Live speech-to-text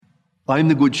I'm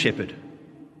the Good Shepherd.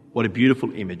 What a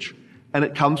beautiful image. And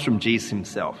it comes from Jesus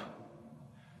himself.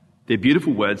 They're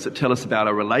beautiful words that tell us about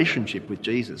our relationship with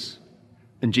Jesus.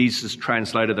 And Jesus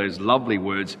translated those lovely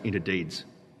words into deeds.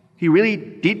 He really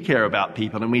did care about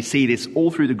people, and we see this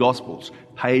all through the Gospels,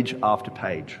 page after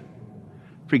page.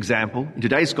 For example, in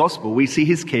today's Gospel, we see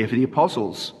his care for the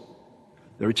apostles.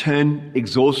 They returned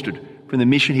exhausted from the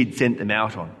mission he'd sent them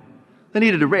out on. They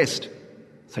needed a rest,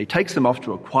 so he takes them off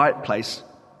to a quiet place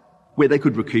where they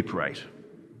could recuperate.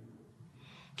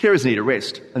 Carers need a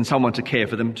rest and someone to care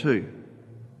for them too.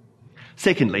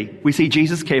 Secondly, we see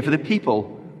Jesus care for the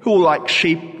people who are like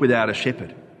sheep without a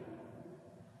shepherd.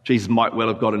 Jesus might well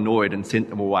have got annoyed and sent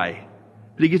them away,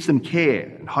 but he gives them care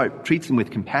and hope, treats them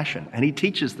with compassion, and he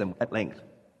teaches them at length.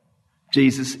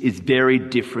 Jesus is very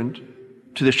different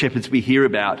to the shepherds we hear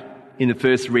about in the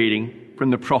first reading from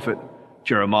the prophet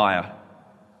Jeremiah.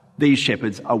 These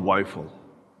shepherds are woeful.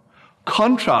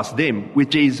 Contrast them with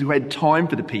Jesus, who had time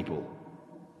for the people.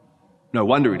 No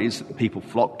wonder it is that the people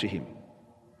flock to him.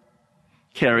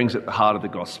 Caring's at the heart of the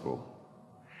gospel.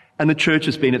 And the church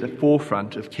has been at the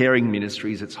forefront of caring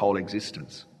ministries its whole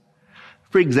existence.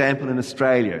 For example, in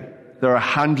Australia, there are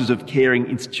hundreds of caring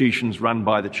institutions run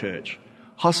by the church,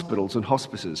 hospitals and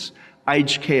hospices,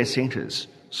 aged care centres,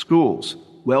 schools,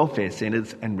 welfare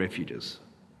centres and refuges.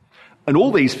 And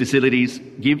all these facilities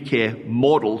give care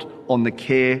modelled on the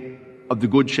care of the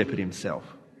Good Shepherd himself.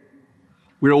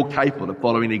 We're all capable of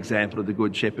following the example of the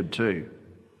Good Shepherd too.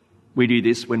 We do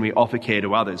this when we offer care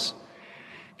to others.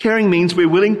 Caring means we're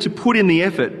willing to put in the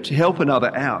effort to help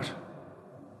another out.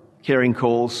 Caring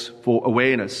calls for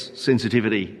awareness,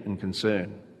 sensitivity and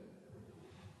concern.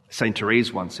 St.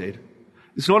 Therese once said,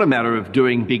 "It's not a matter of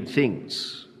doing big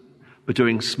things, but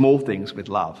doing small things with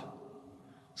love."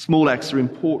 Small acts are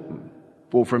important,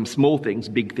 for from small things,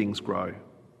 big things grow.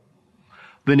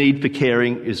 The need for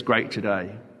caring is great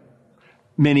today.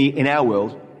 Many in our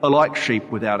world are like sheep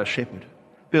without a shepherd.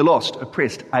 They're lost,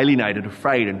 oppressed, alienated,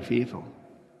 afraid and fearful.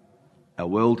 Our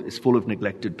world is full of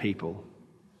neglected people.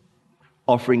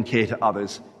 Offering care to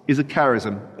others is a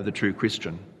charism of the true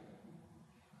Christian.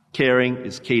 Caring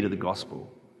is key to the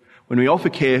gospel. When we offer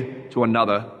care to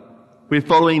another, we're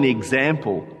following the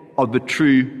example of the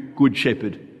true Good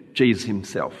Shepherd, Jesus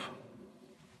himself.